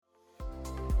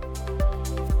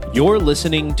You're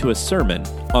listening to a sermon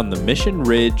on the Mission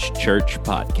Ridge Church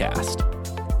podcast.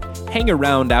 Hang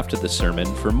around after the sermon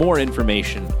for more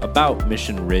information about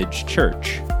Mission Ridge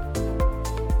Church.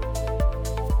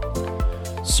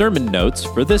 Sermon notes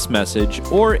for this message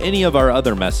or any of our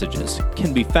other messages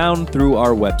can be found through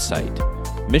our website,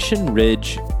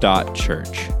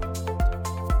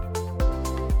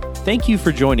 missionridge.church. Thank you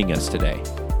for joining us today.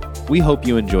 We hope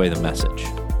you enjoy the message.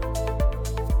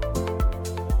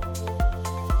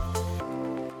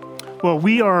 Well,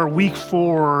 we are week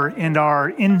 4 in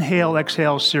our Inhale,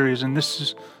 Exhale series, and this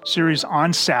is series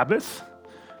on Sabbath.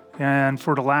 And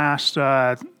for the last,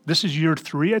 this is year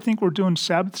 3, I think we're doing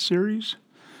Sabbath series.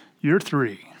 Year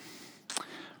 3.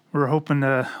 We're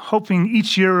hoping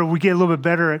each year we get a little bit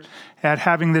better at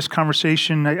having this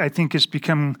conversation. I think it's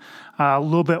become a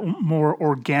little bit more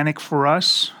organic for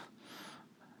us.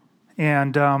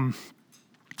 And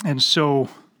so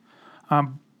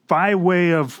by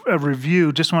way of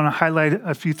review, just want to highlight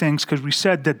a few things because we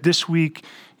said that this week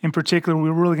in particular, we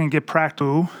were really going to get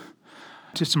practical.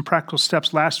 Just some practical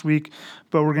steps last week,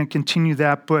 but we're going to continue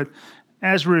that. But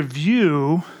as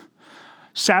review,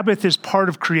 Sabbath is part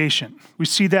of creation. We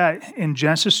see that in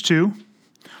Genesis 2.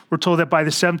 We're told that by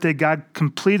the seventh day, God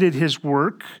completed his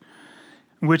work,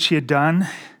 which he had done,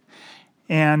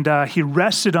 and he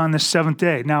rested on the seventh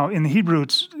day. Now, in the Hebrew,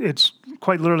 it's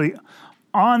quite literally,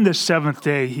 on the seventh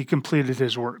day, he completed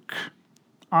his work.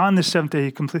 On the seventh day,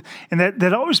 he completed. And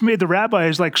that always made the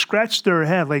rabbis like scratch their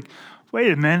head, like,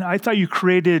 wait a minute, I thought you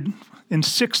created in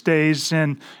 6 days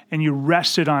and you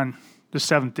rested on the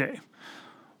seventh day.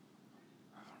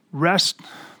 Rest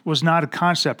was not a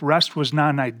concept. Rest was not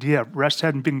an idea. Rest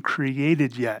hadn't been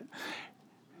created yet.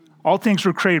 All things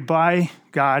were created by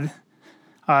God.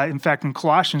 In fact, in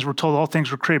Colossians, we're told all things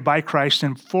were created by Christ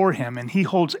and for him, and he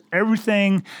holds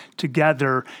everything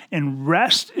together, and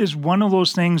rest is one of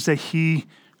those things that he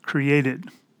created.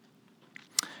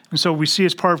 And so we see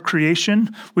as part of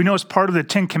creation. We know it's part of the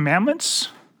 10 Commandments,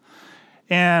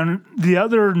 and the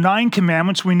other 9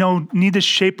 commandments we know need to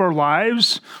shape our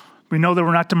lives. We know that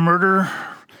we're not to murder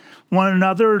one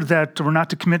another, that we're not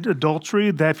to commit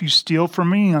adultery, that if you steal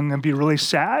from me, I'm going to be really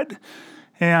sad.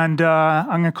 And I'm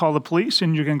going to call the police,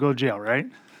 and you're going to go to jail, right?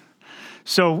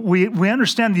 So we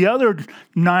understand the other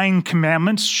 9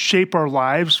 commandments shape our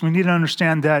lives. We need to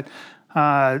understand that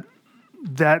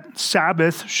that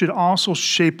Sabbath should also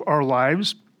shape our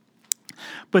lives.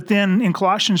 But then in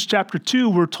Colossians chapter 2,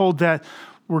 we're told that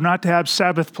we're not to have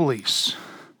Sabbath police.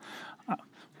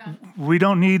 We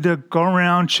don't need to go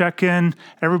around checking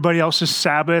everybody else's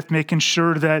Sabbath, making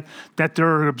sure that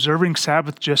they're observing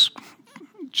Sabbath just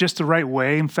the right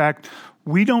way. In fact,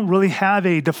 we don't really have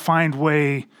a defined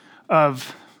way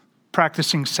of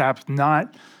practicing Sabbath,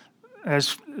 not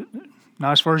as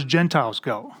far as Gentiles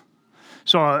go.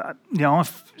 So,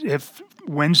 if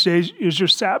Wednesday is your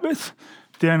Sabbath,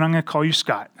 then I'm going to call you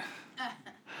Scott.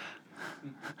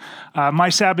 My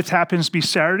Sabbath happens to be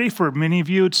Saturday. For many of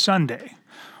you, it's Sunday.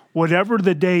 Whatever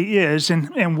the day is,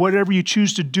 and whatever you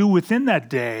choose to do within that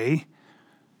day,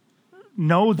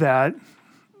 know that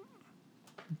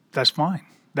that's fine.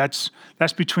 That's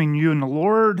between you and the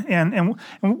Lord. And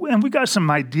we got some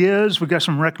ideas. We got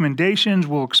some recommendations.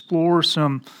 We'll explore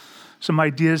some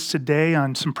ideas today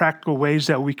on some practical ways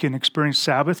that we can experience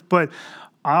Sabbath. But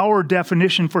our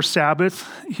definition for Sabbath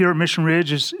here at Mission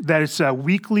Ridge is that it's a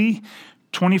weekly,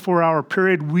 24-hour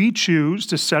period we choose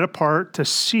to set apart to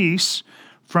cease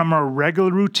from our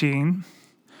regular routine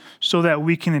so that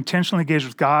we can intentionally engage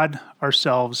with God,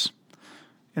 ourselves,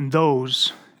 and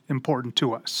those important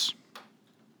to us.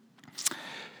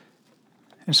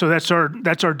 And so that's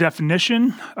our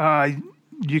definition.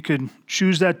 You could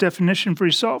choose that definition for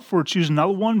yourself or choose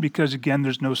another one because, again,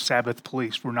 there's no Sabbath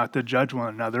police. We're not to judge one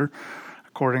another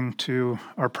according to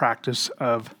our practice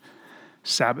of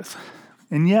Sabbath.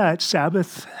 And yet,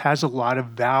 Sabbath has a lot of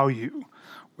value,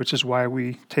 which is why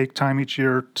we take time each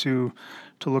year to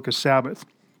look at Sabbath.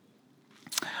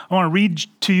 I want to read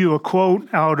to you a quote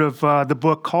out of the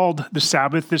book called The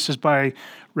Sabbath. This is by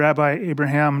Rabbi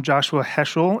Abraham Joshua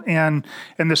Heschel, and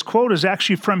this quote is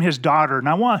actually from his daughter. And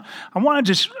I want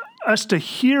just us to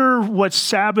hear what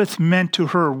Sabbath meant to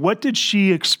her. What did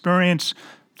she experience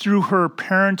through her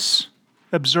parents'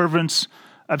 observance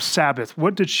of Sabbath?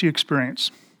 What did she experience?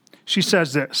 She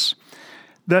says this: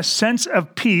 "The sense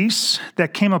of peace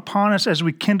that came upon us as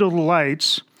we kindled the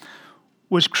lights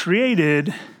was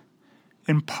created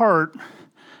in part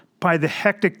by the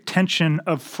hectic tension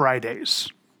of Fridays.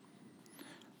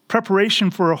 Preparation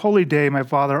for a holy day," my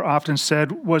father often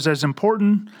said, "was as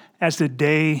important as the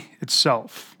day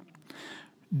itself.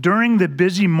 During the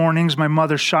busy mornings, my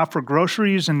mother shopped for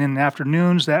groceries, and in the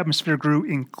afternoons, the atmosphere grew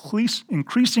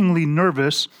increasingly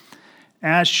nervous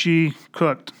as she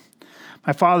cooked.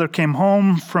 My father came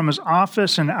home from his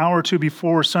office an hour or two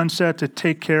before sunset to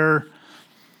take care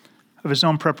of his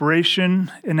own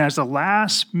preparation, and as the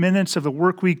last minutes of the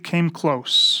work week came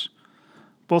close,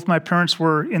 both my parents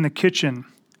were in the kitchen,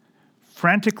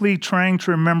 frantically trying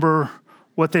to remember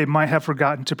what they might have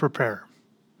forgotten to prepare.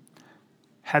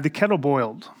 Had the kettle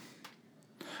boiled?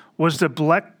 Was the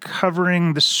bleck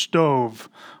covering the stove?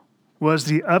 Was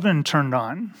the oven turned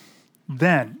on?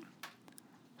 Then,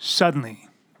 suddenly,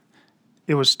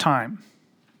 it was time.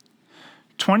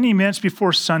 20 minutes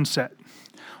before sunset,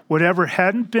 whatever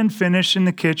hadn't been finished in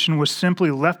the kitchen was simply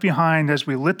left behind as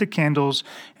we lit the candles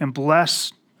and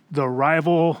blessed the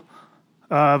arrival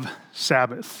of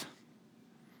Sabbath.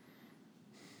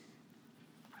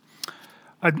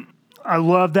 I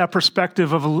love that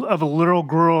perspective of a little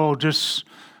girl just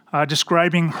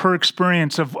describing her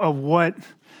experience of what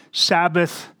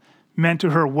Sabbath meant to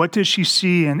her. What does she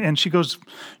see? And she goes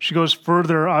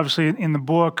further, obviously, in the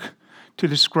book to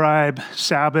describe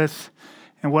Sabbath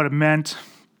and what it meant.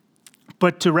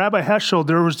 But to Rabbi Heschel,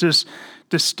 there was this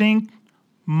distinct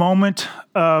moment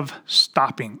of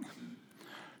stopping.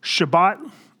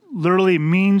 Shabbat literally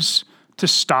means to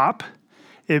stop.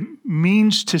 It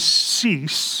means to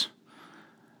cease.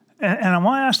 And I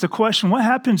want to ask the question, what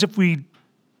happens if we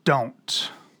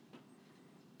don't?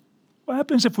 What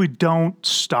happens if we don't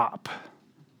stop?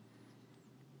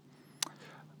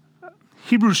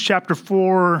 Hebrews chapter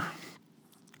 4,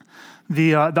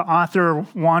 the author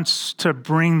wants to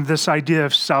bring this idea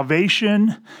of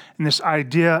salvation and this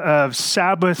idea of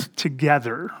Sabbath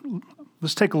together.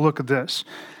 Let's take a look at this.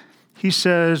 He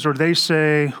says, or they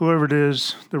say, whoever it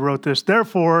is that wrote this,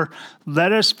 therefore,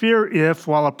 let us fear if,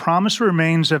 while a promise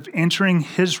remains of entering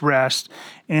his rest,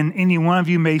 and any one of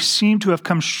you may seem to have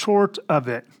come short of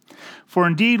it. For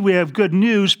indeed, we have good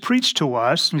news preached to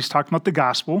us, and he's talking about the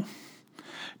gospel,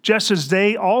 just as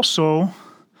they also,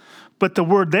 but the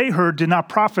word they heard did not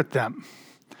profit them.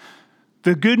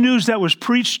 The good news that was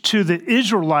preached to the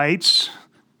Israelites,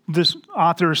 this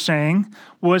author is saying,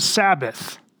 was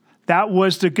Sabbath. That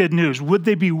was the good news. Would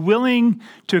they be willing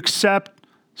to accept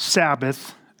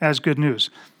Sabbath as good news?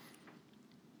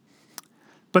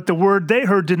 But the word they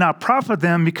heard did not profit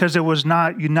them because it was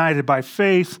not united by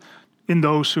faith in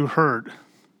those who heard.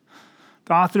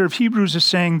 The author of Hebrews is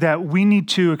saying that we need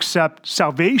to accept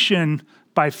salvation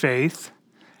by faith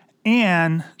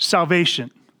and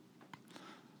salvation.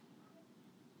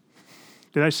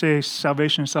 Did I say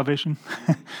salvation and salvation?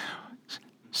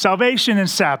 Salvation and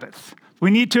Sabbath. We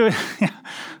need to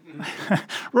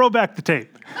roll back the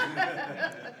tape.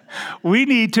 We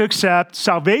need to accept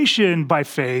salvation by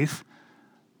faith,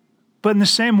 but in the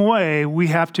same way, we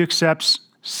have to accept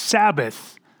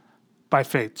Sabbath by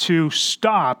faith. To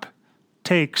stop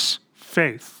takes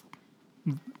faith,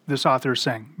 this author is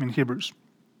saying in Hebrews.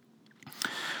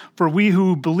 For we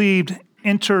who believed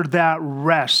entered that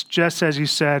rest, just as he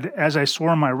said, as I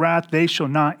swore in my wrath, they shall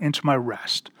not enter my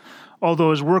rest,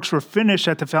 although his works were finished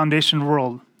at the foundation of the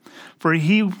world. For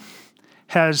he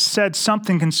has said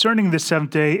something concerning the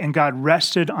seventh day, and God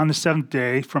rested on the seventh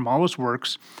day from all his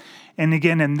works. And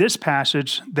again, in this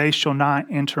passage, they shall not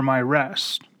enter my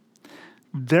rest.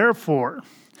 Therefore,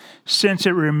 since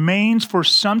it remains for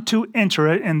some to enter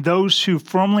it, and those who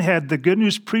formerly had the good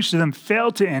news preached to them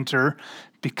failed to enter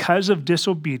because of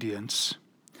disobedience,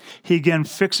 he again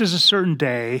fixes a certain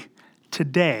day,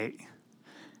 today,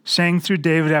 saying through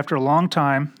David after a long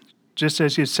time, just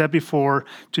as he had said before,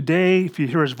 today, if you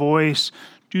hear his voice,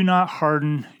 do not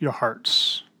harden your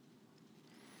hearts.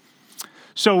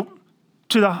 So,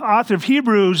 to the author of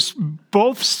Hebrews,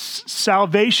 both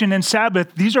salvation and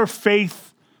Sabbath, these are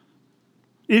faith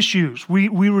issues. We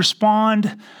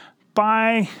respond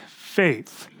by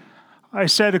faith. I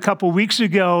said a couple weeks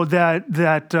ago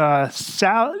that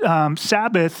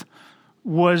Sabbath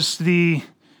was the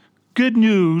good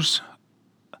news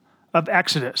of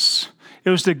Exodus. It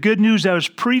was the good news that was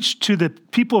preached to the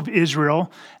people of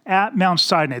Israel at Mount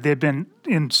Sinai. They had been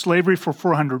in slavery for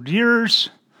 400 years.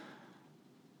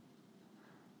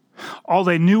 All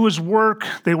they knew was work.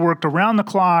 They worked around the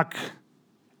clock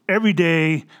every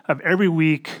day of every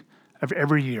week of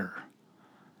every year.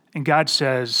 And God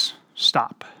says,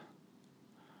 stop.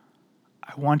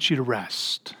 I want you to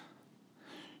rest.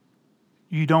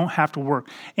 You don't have to work.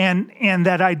 And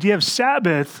that idea of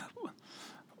Sabbath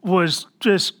was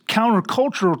just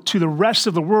countercultural to the rest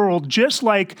of the world, just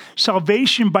like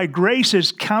salvation by grace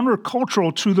is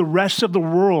countercultural to the rest of the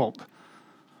world.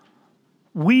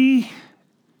 We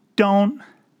don't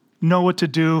know what to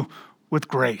do with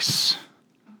grace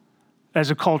as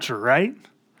a culture, right?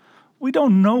 We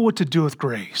don't know what to do with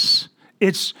grace.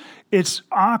 It's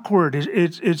awkward.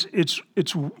 It's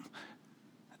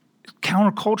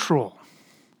countercultural.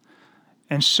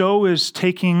 And so is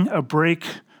taking a break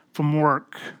from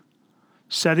work,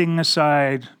 setting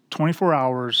aside 24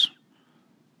 hours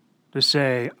to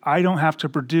say, I don't have to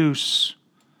produce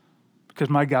because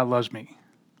my God loves me.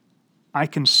 I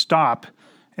can stop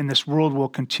and this world will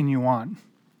continue on.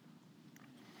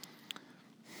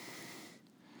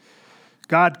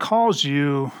 God calls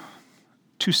you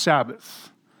to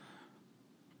Sabbath,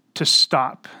 to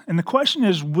stop. And the question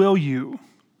is, will you?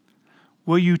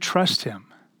 Will you trust him?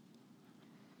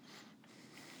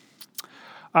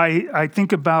 I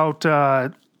think about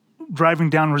driving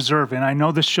down Reserve, and I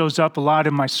know this shows up a lot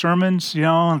in my sermons, the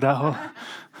whole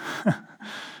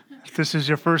if this is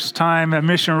your first time at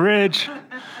Mission Ridge,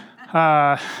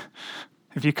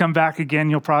 if you come back again,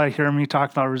 you'll probably hear me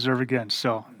talk about Reserve again.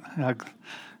 So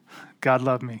God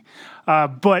love me.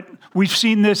 But we've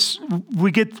seen this,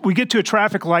 we get to a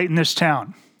traffic light in this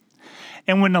town.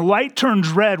 And when the light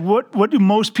turns red, what do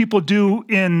most people do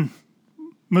in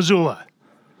Missoula?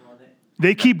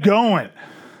 They keep going.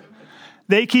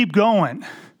 They keep going.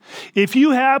 If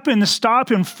you happen to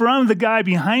stop in front of the guy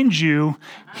behind you,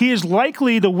 he is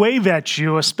likely to wave at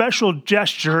you, a special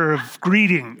gesture of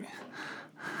greeting.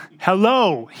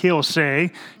 Hello, he'll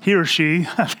say, he or she,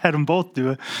 I've had them both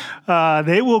do it.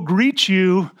 They will greet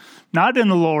you, not in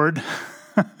the Lord,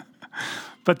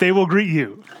 but they will greet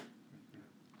you.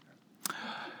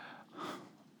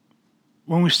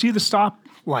 When we see the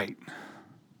stoplight,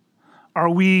 are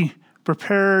we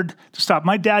prepared to stop?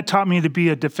 My dad taught me to be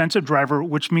a defensive driver,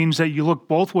 which means that you look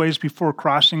both ways before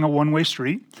crossing a one-way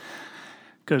street,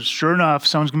 because sure enough,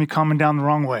 someone's going to be coming down the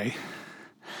wrong way.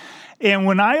 And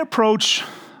when I approach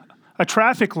a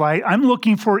traffic light, I'm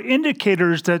looking for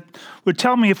indicators that would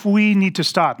tell me if we need to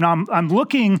stop. Now, I'm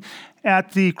looking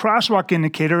at the crosswalk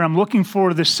indicator. I'm looking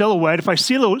for the silhouette. If I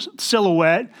see the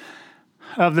silhouette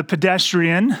of the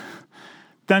pedestrian,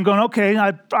 then I'm going, okay,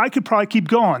 I could probably keep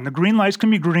going. The green lights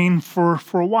can be green for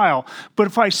a while. But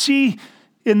if I see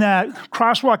in that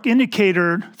crosswalk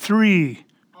indicator 3,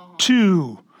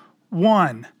 2,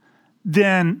 1,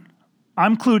 then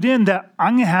I'm clued in that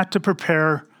I'm going to have to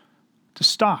prepare to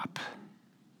stop.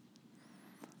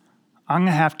 I'm going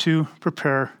to have to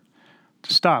prepare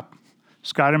to stop.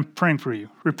 Scott, I'm praying for you.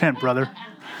 Repent, brother.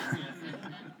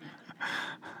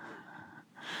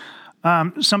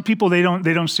 Some people, they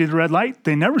don't see the red light.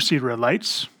 They never see red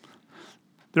lights.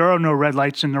 There are no red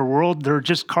lights in their world. They're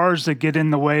just cars that get in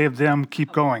the way of them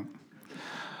keep going.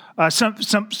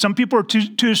 Some people are too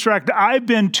distracted. I've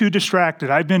been too distracted.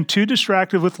 I've been too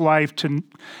distracted with life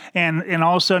and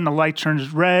all of a sudden the light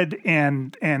turns red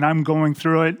and I'm going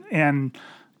through it and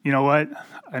you know what?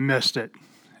 I missed it.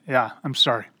 Yeah, I'm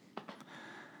sorry.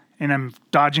 And I'm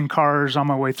dodging cars on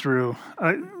my way through.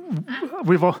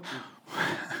 We've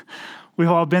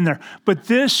all been there. But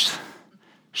this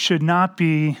should not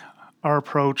be our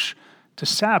approach to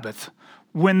Sabbath.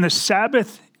 When the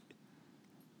Sabbath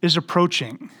is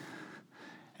approaching,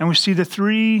 and we see the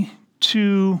 3,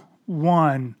 2,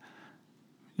 1,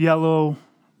 yellow,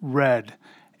 red,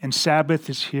 and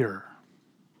Sabbath is here,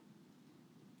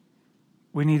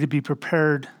 we need to be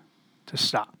prepared to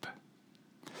stop.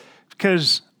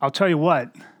 Because I'll tell you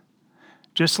what,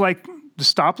 just like the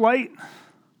stoplight,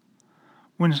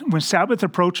 when Sabbath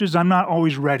approaches, I'm not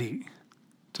always ready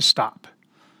to stop.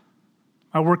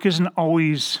 My work isn't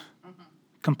always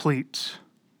complete.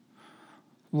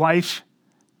 Life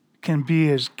can be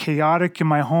as chaotic in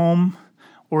my home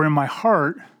or in my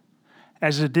heart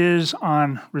as it is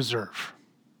on Reserve.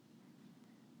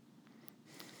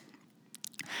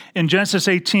 In Genesis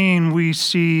 18, we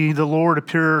see the Lord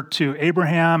appear to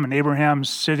Abraham, and Abraham's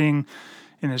sitting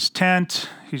in his tent.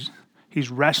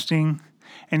 He's resting,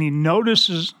 and he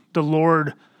notices the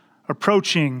Lord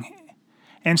approaching.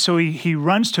 And so he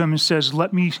runs to him and says,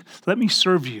 let me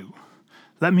serve you.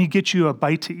 Let me get you a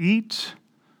bite to eat,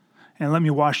 and let me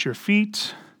wash your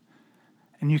feet,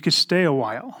 and you could stay a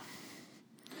while.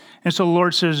 And so the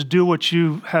Lord says, do what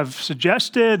you have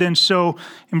suggested. And so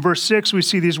in verse 6, we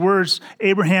see these words,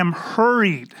 Abraham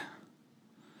hurried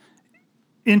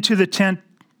into the tent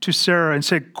to Sarah and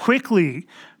said, quickly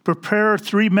prepare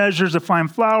 3 measures of fine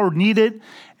flour, knead it,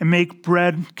 and make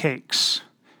bread cakes.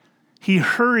 He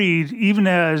hurried even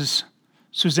as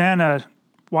Susanna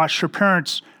watched her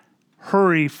parents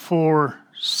hurry for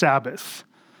Sabbath.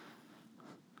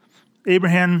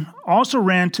 Abraham also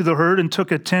ran to the herd and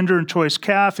took a tender and choice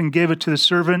calf and gave it to the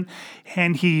servant,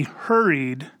 and he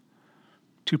hurried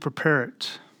to prepare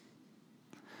it.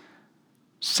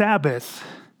 Sabbath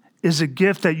is a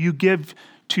gift that you give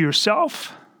to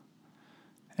yourself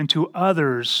and to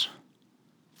others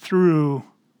through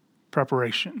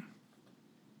preparation.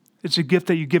 It's a gift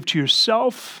that you give to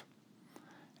yourself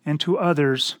and to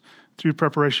others through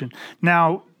preparation.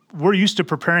 Now, we're used to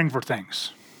preparing for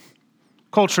things.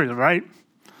 Culturally, right?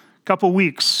 A couple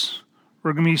weeks,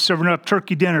 we're going to be serving up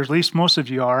turkey dinners. At least most of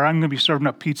you are. I'm going to be serving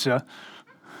up pizza.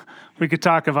 We could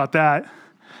talk about that.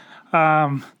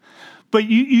 But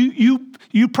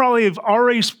you probably have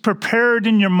already prepared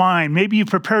in your mind. Maybe you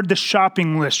prepared the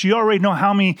shopping list. You already know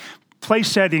how many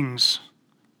place settings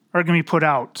are going to be put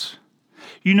out.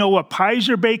 You know what pies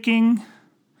you're baking.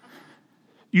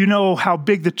 You know how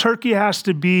big the turkey has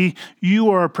to be. You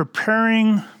are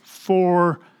preparing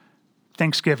for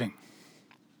Thanksgiving.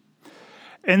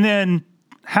 And then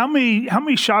how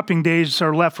many shopping days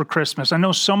are left for Christmas? I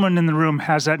know someone in the room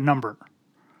has that number.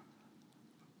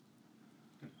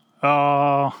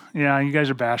 Oh, yeah, you guys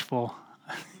are bashful.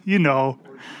 You know.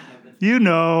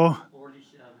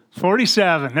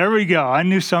 47. There we go. I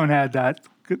knew someone had that.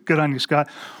 Good on you, Scott.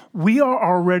 We are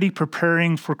already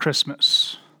preparing for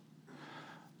Christmas.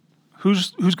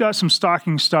 Who's got some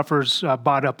stocking stuffers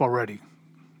bought up already?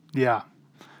 Yeah.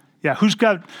 Who's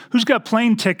got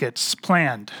plane tickets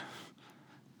planned?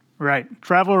 Right.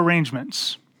 Travel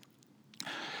arrangements.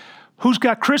 Who's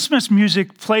got Christmas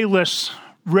music playlists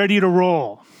ready to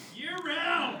roll? Year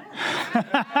round.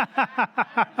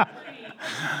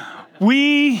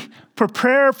 We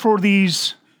prepare for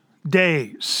these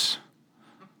days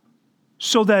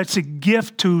so that it's a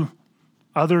gift to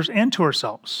others and to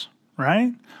ourselves,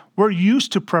 right? We're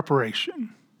used to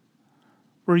preparation.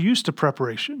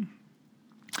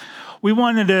 We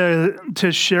wanted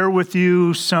to share with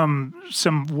you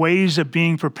some ways of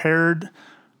being prepared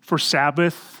for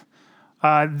Sabbath.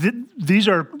 These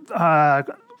are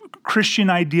Christian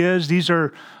ideas. These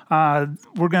are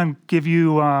we're going to give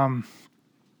you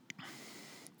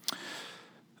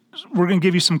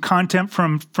some content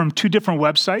from two different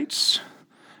websites,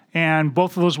 and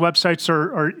both of those websites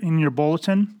are in your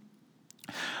bulletin.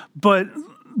 But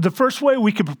the first way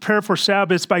we can prepare for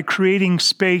Sabbath is by creating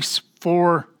space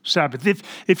for Sabbath.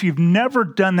 If you've never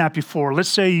done that before, let's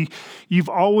say you've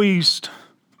always,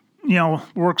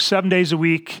 worked 7 days a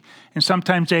week and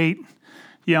sometimes 8,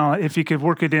 if you could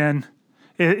work it in,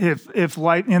 if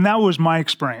light, and that was my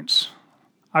experience.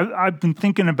 I've been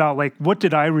thinking about what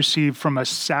did I receive from a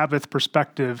Sabbath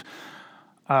perspective.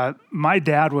 My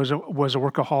dad was a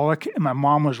workaholic, and my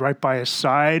mom was right by his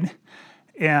side,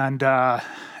 and I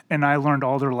learned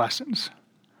all their lessons.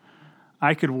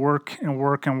 I could work and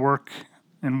work and work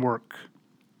and work.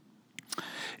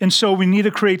 And so we need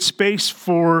to create space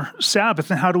for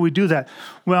Sabbath. And how do we do that?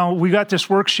 Well, we got this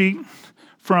worksheet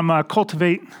from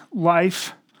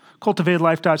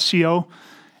cultivatelife.co,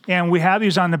 and we have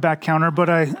these on the back counter, but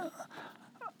I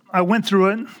went through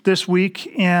it this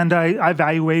week, and I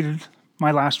evaluated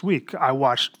my last week. I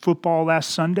watched football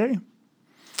last Sunday.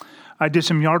 I did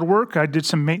some yard work. I did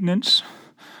some maintenance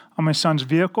on my son's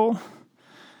vehicle,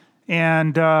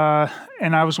 and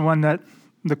I was the one that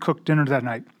cooked dinner that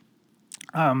night.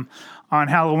 On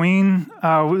Halloween,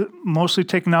 mostly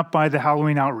taken up by the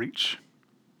Halloween outreach.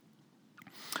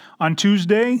 On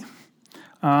Tuesday,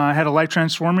 I had a life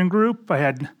transforming group.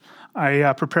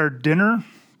 I prepared dinner.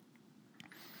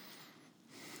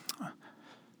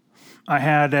 I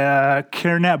had a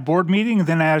CareNet board meeting, and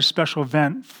then I had a special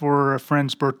event for a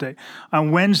friend's birthday.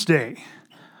 On Wednesday,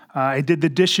 I did the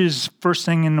dishes first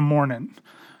thing in the morning.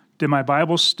 Did my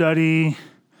Bible study.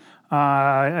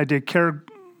 I did care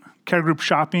group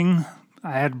shopping.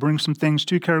 I had to bring some things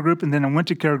to care group, and then I went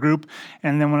to care group.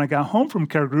 And then when I got home from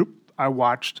care group, I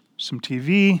watched some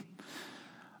TV.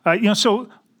 So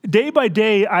day by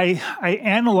day, I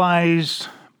analyzed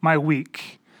my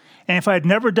week. And if I had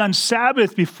never done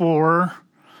Sabbath before,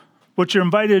 what you're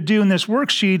invited to do in this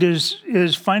worksheet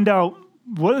is find out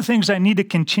what are the things I need to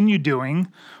continue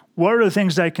doing, what are the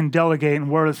things that I can delegate, and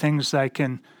what are the things that I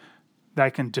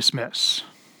can dismiss.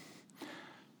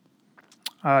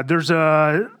 There's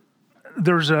a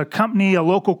company, a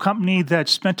local company, that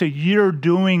spent a year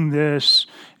doing this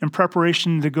in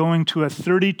preparation to going to a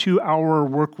 32-hour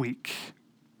work week.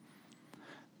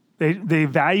 They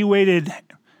evaluated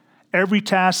every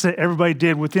task that everybody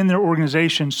did within their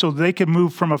organization so they could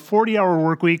move from a 40-hour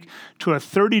work week to a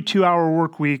 32-hour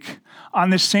work week on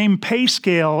the same pay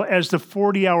scale as the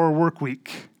 40-hour work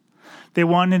week. They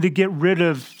wanted to get rid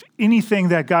of anything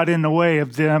that got in the way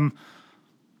of them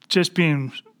just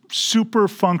being super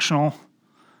functional,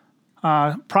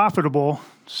 profitable,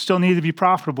 still need to be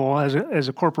profitable as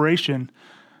a corporation,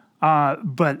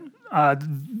 but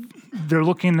they're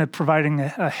looking at providing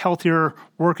a healthier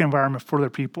work environment for their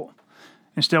people.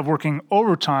 Instead of working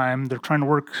overtime, they're trying to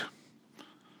work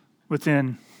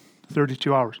within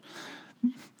 32 hours.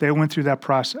 They went through that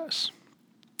process.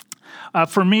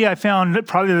 For me, I found that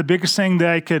probably the biggest thing that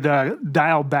I could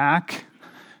dial back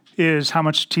is how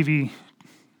much time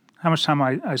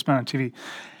I spend on TV.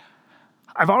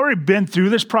 I've already been through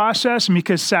this process, and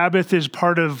because Sabbath is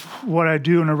part of what I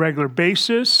do on a regular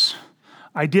basis,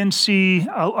 I didn't see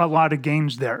a lot of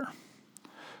gains there.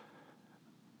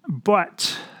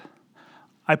 But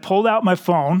I pulled out my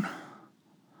phone,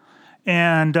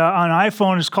 and on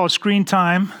iPhone it's called Screen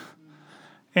Time,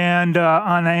 and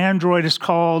on Android it's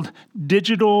called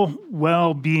Digital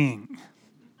Well-Being.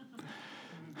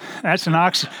 That's an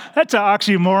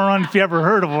oxymoron if you ever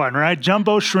heard of one, right?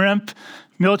 Jumbo shrimp,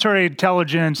 military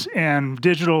intelligence, and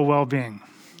digital well-being.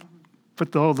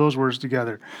 Put those words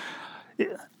together.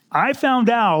 I found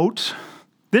out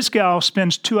this gal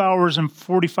spends 2 hours and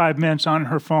 45 minutes on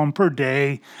her phone per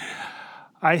day.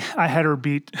 I had her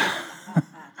beat.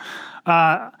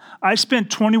 I spent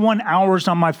 21 hours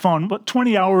on my phone, but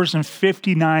 20 hours and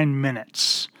 59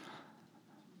 minutes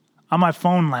on my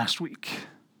phone last week.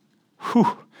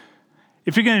 Whew.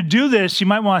 If you're going to do this, you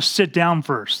might want to sit down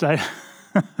first.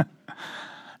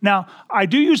 Now, I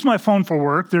do use my phone for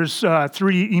work. There's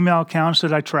 3 email accounts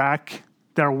that I track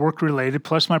that are work-related,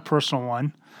 plus my personal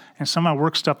one. And some of my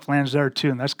work stuff lands there,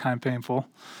 too, and that's kind of painful.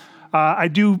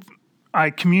 I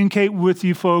communicate with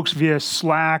you folks via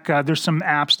Slack. There's some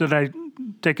apps that I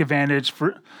take advantage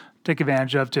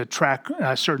of to track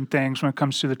certain things when it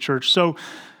comes to the church. So,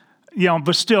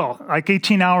 but still, like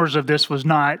 18 hours of this was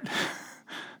not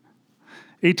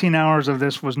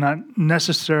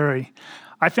necessary.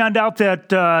 I found out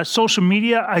that social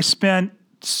media, I spent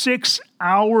 6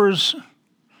 hours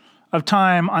of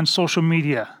time on social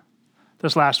media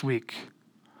this last week.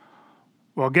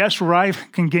 Well, guess where I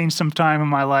can gain some time in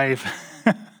my life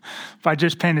by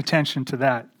just paying attention to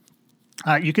that.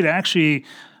 You could actually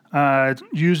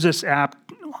use this app,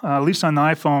 at least on the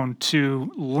iPhone,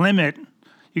 to limit.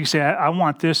 You can say, I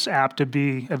want this app to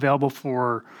be available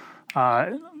for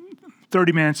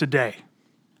 30 minutes a day.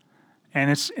 And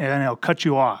it'll cut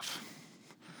you off.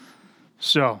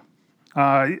 So,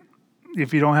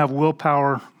 if you don't have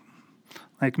willpower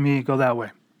like me, go that way.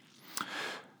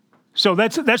 So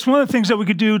that's one of the things that we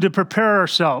could do to prepare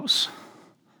ourselves,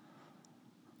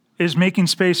 is making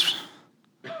space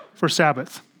for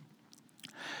Sabbath.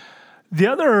 The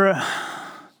other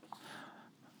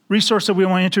resource that we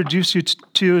want to introduce you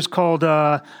to is called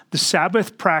the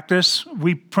Sabbath Practice.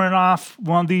 We print off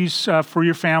one of these for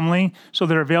your family, so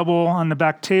they're available on the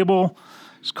back table.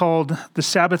 It's called the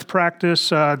Sabbath Practice.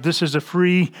 This is a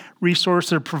free resource.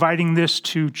 They're providing this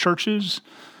to churches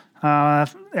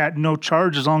at no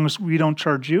charge, as long as we don't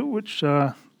charge you, which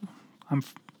I'm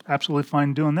absolutely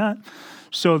fine doing that.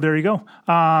 So there you go.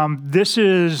 This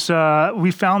is,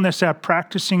 we found this at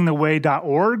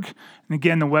practicingtheway.org. And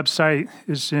again, the website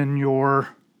is in your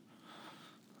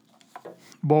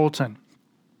bulletin.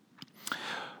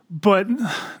 But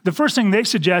the first thing they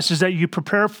suggest is that you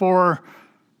prepare for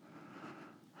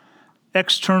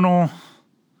that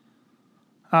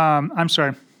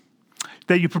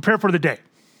you prepare for the day.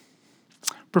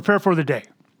 Prepare for the day.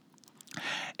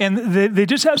 And they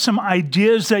just have some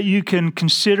ideas that you can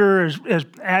consider as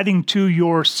adding to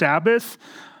your Sabbath,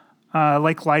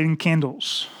 like lighting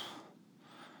candles.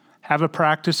 Have a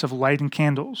practice of lighting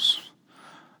candles.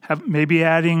 Maybe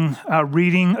adding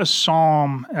reading a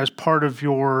psalm as part of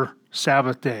your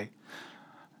Sabbath day.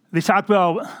 They talk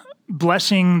about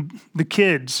blessing the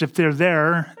kids if they're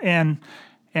there, and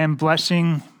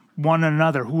blessing one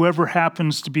another, whoever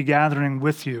happens to be gathering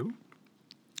with you.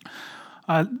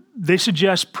 They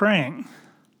suggest praying.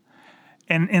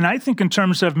 And I think in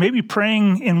terms of maybe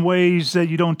praying in ways that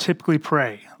you don't typically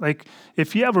pray. Like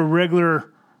if you have a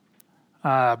regular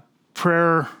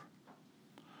prayer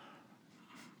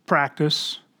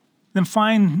practice, then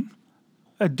find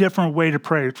a different way to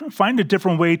pray. Find a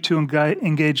different way to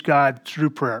engage God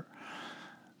through prayer.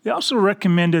 They also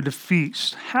recommended a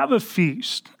feast. Have a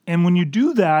feast. And when you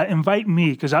do that, invite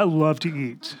me, because I love to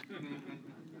eat.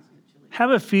 Have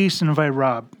a feast and invite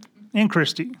Rob and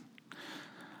Christy.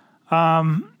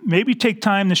 Maybe take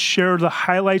time to share the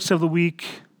highlights of the week.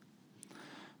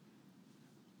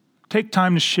 Take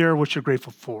time to share what you're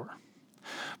grateful for.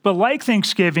 But like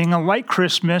Thanksgiving and like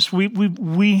Christmas, we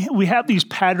have these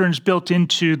patterns built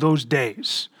into those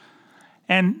days.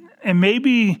 And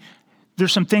maybe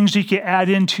there's some things you can add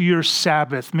into your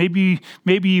Sabbath. Maybe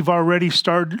you've already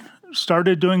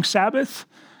started doing Sabbath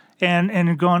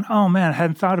and going, oh man, I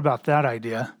hadn't thought about that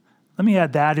idea. let me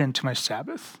add that into my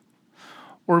Sabbath.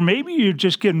 Or maybe you're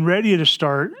just getting ready to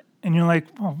start and you're like,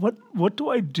 well, what do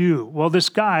I do? Well, this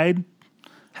guide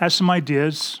has some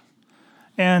ideas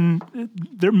and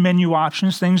there are menu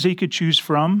options, things that you could choose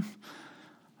from.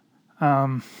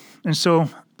 And so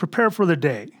prepare for the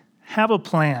day. Have a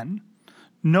plan.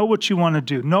 Know what you want to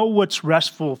do. Know what's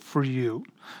restful for you.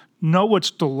 Know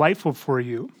what's delightful for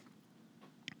you.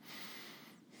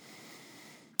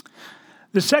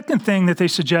 The second thing that they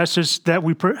suggest is that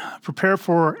we prepare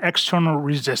for external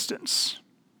resistance.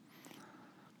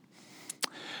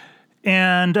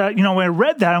 And, when I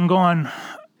read that, I'm going,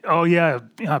 oh, yeah,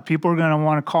 people are going to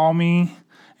want to call me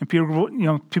and people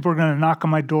are going to knock on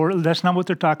my door. That's not what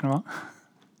they're talking about.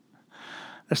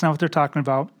 That's not what they're talking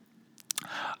about.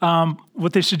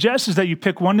 What they suggest is that you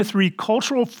pick 1 to 3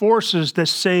 cultural forces that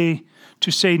say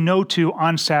no to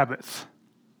on Sabbath.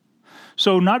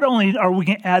 So not only are we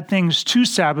going to add things to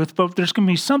Sabbath, but there's going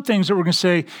to be some things that we're going to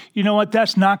say, you know what,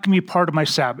 that's not going to be part of my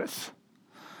Sabbath.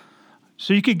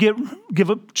 So you could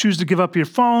choose to give up your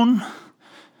phone.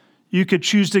 You could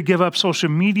choose to give up social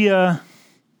media.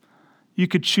 You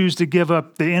could choose to give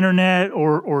up the internet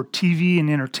or TV and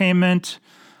entertainment.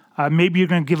 Maybe you're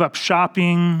going to give up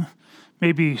shopping,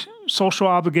 maybe social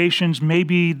obligations,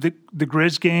 maybe the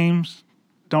Grizz games.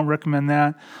 Don't recommend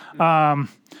that.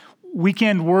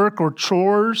 Weekend work or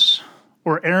chores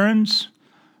or errands.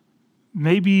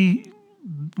 Maybe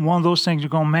one of those things you're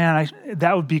going, man,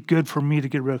 that would be good for me to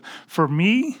get rid of. For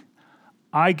me,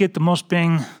 I get the most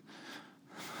bang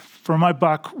for my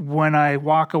buck when I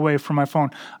walk away from my phone.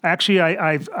 Actually,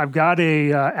 I've got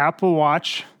a Apple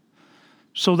Watch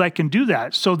so that I can do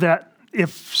that, so that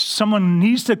if someone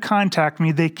needs to contact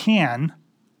me, they can.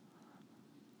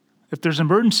 If there's an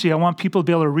emergency, I want people to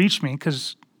be able to reach me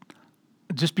because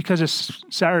just because it's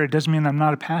Saturday doesn't mean I'm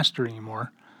not a pastor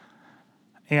anymore.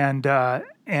 And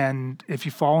if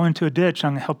you fall into a ditch,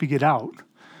 I'm going to help you get out.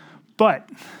 But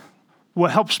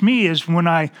what helps me is when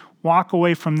I walk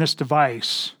away from this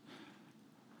device.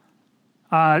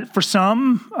 For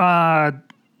some,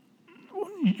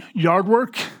 yard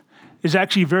work is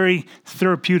actually very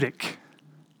therapeutic.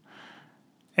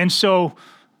 And so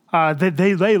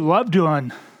they love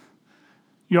doing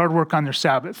yard work on their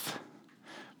Sabbath.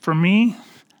 For me,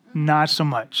 not so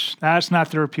much. That's not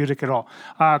therapeutic at all.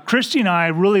 Christy and I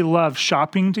really love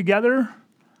shopping together.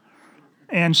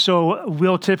 And so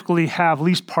we'll typically have at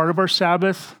least part of our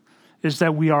Sabbath is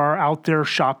that we are out there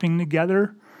shopping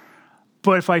together.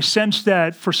 But if I sense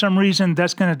that for some reason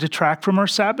that's going to detract from our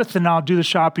Sabbath, then I'll do the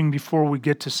shopping before we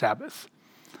get to Sabbath.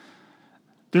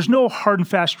 There's no hard and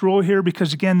fast rule here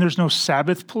because, again, there's no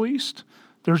Sabbath policed.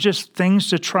 There's just things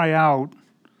to try out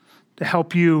to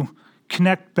help you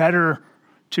connect better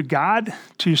to God,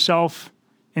 to yourself,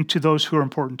 and to those who are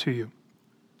important to you.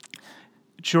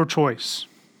 It's your choice.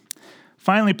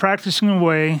 Finally, practicing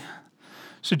away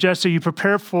suggests that you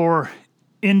prepare for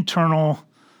internal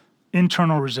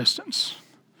resistance.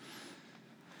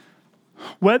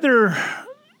 Whether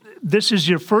this is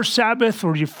your first Sabbath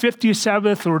or your 50th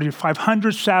Sabbath or your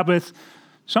 500th Sabbath,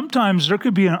 sometimes there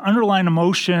could be an underlying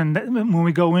emotion that when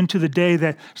we go into the day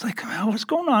that it's like, what's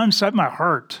going on inside my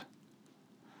heart?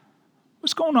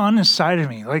 What's going on inside of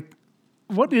me? Like,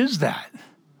 what is that?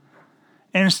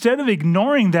 And instead of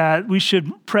ignoring that, we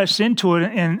should press into it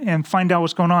and find out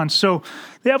what's going on. So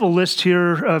they have a list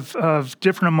here of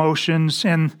different emotions,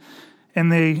 and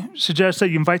they suggest that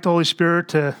you invite the Holy Spirit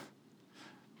to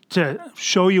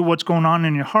show you what's going on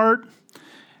in your heart,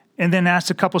 and then ask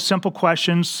a couple simple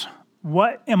questions.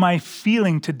 What am I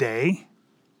feeling today?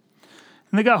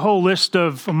 And they got a whole list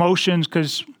of emotions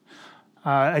because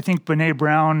I think Brené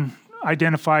Brown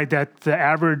identified that the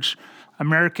average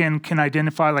American can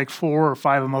identify like 4 or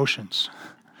 5 emotions.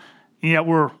 And yet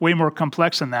we're way more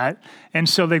complex than that. And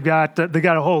so they got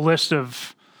a whole list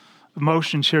of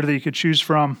emotions here that you could choose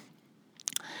from.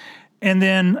 And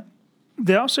then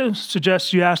they also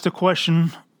suggest you ask the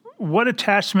question, what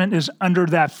attachment is under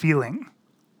that feeling?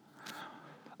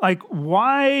 Like,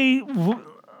 why?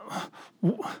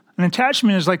 An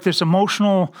attachment is like this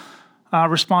emotional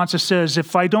response that says,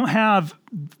 if I don't have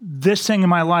this thing in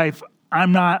my life,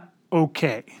 I'm not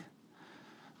okay.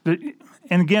 And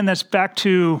again, that's back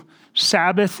to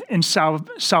Sabbath and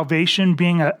salvation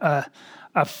being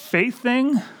a faith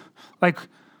thing. Like,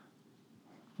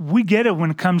 we get it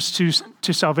when it comes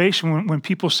to salvation, when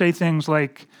people say things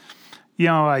like,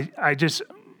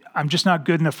 I'm just not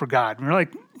good enough for God. And we're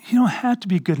like, you don't have to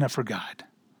be good enough for God.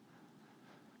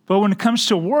 But when it comes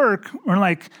to work, we're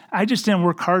like, I just didn't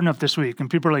work hard enough this week. And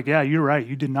people are like, yeah, you're right.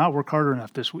 You did not work hard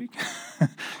enough this week.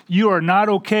 You are not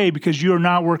okay because you are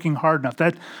not working hard enough.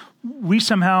 That we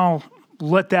somehow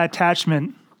let that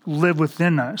attachment live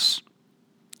within us.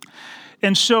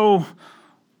 And so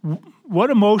what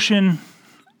emotion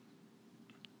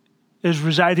is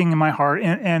residing in my heart,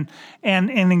 and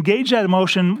engage that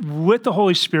emotion with the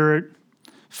Holy Spirit,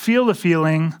 feel the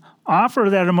feeling, offer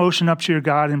that emotion up to your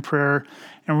God in prayer,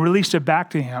 and release it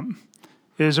back to Him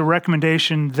is a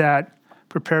recommendation that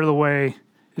Prepare the Way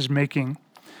is making.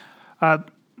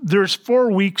 There's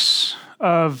 4 weeks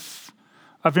of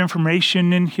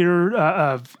information in here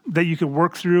that you could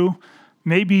work through.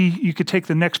 Maybe you could take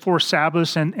the next 4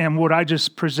 Sabbaths, and what I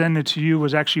just presented to you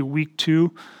was actually week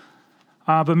 2.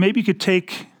 But maybe you could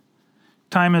take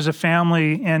time as a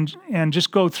family and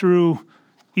just go through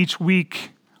each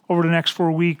week over the next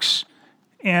 4 weeks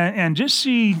and just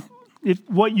see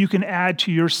what you can add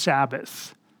to your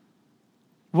Sabbath.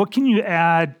 What can you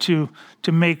add to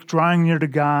make drawing near to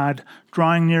God,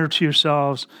 drawing near to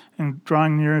yourselves, and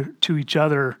drawing near to each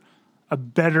other a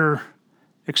better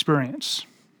experience?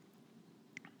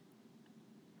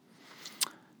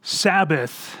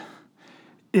 Sabbath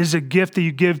is a gift that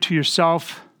you give to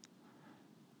yourself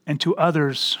and to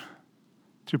others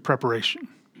through preparation.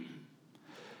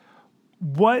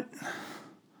 What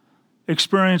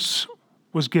experience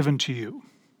was given to you?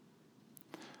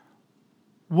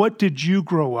 What did you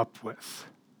grow up with?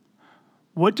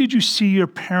 What did you see your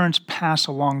parents pass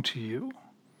along to you?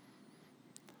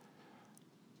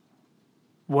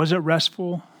 Was it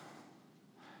restful?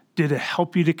 Did it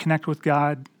help you to connect with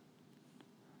God?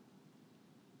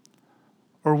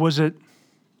 Or was it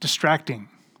distracting?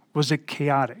 Was it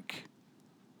chaotic?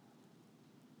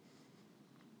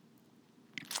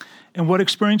 And what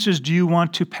experiences do you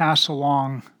want to pass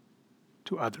along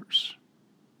to others?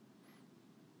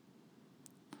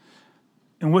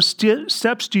 And what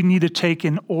steps do you need to take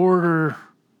in order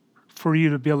for you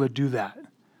to be able to do that?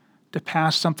 To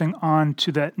pass something on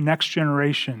to that next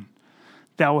generation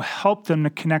that will help them to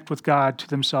connect with God, to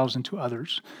themselves, and to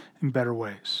others in better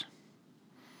ways.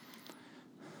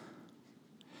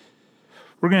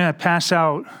 We're going to pass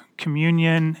out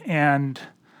communion, and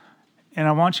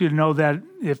I want you to know that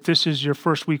if this is your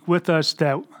first week with us,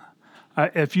 that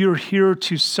if you're here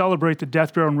to celebrate the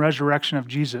death, burial, and resurrection of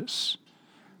Jesus,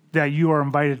 that you are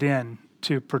invited in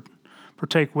to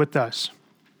partake with us.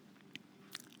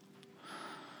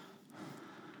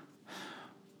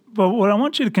 But what I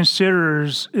want you to consider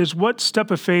is what step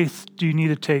of faith do you need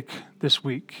to take this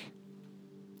week?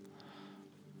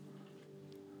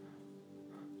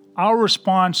 Our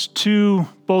response to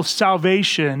both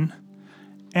salvation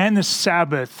and the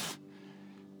Sabbath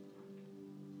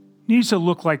needs to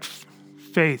look like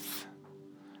faith.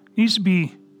 It needs to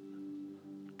be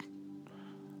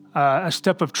a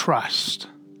step of trust.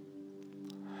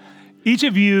 Each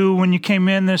of you, when you came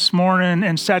in this morning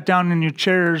and sat down in your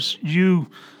chairs, you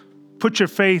put your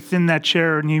faith in that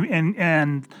chair,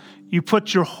 and you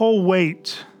put your whole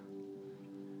weight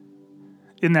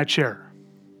in that chair.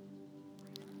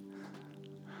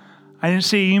 I didn't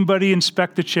see anybody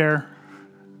inspect the chair.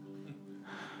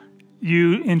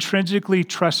 You intrinsically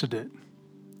trusted it.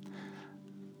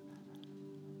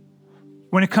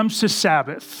 When it comes to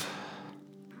Sabbath,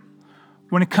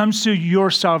 when it comes to your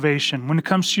salvation, when it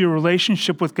comes to your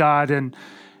relationship with God, and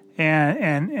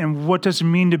what does it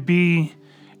mean to be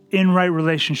in right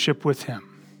relationship with Him?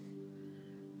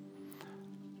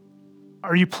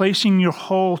 Are you placing your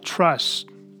whole trust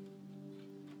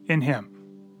in Him?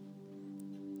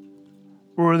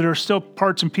 Or are there still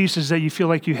parts and pieces that you feel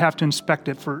like you have to inspect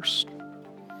it first?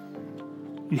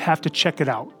 You have to check it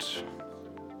out.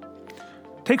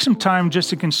 Take some time just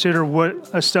to consider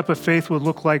what a step of faith would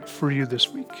look like for you this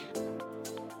week.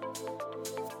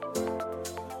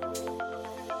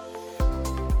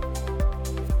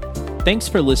 Thanks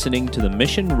for listening to the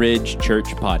Mission Ridge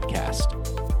Church podcast.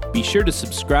 Be sure to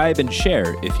subscribe and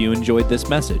share if you enjoyed this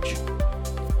message.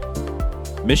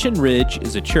 Mission Ridge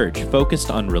is a church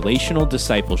focused on relational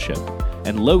discipleship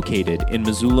and located in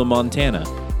Missoula, Montana.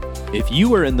 If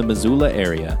you are in the Missoula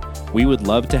area, we would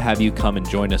love to have you come and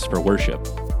join us for worship.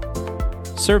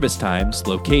 Service times,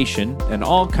 location, and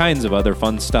all kinds of other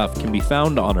fun stuff can be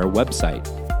found on our website,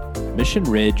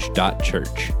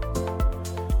 missionridge.church.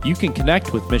 You can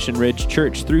connect with Mission Ridge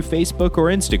Church through Facebook or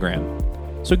Instagram,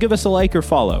 so give us a like or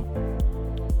follow.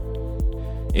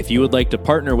 If you would like to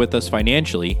partner with us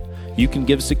financially, you can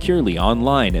give securely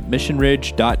online at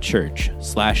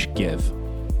missionridge.church/give.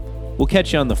 We'll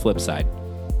catch you on the flip side.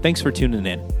 Thanks for tuning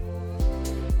in.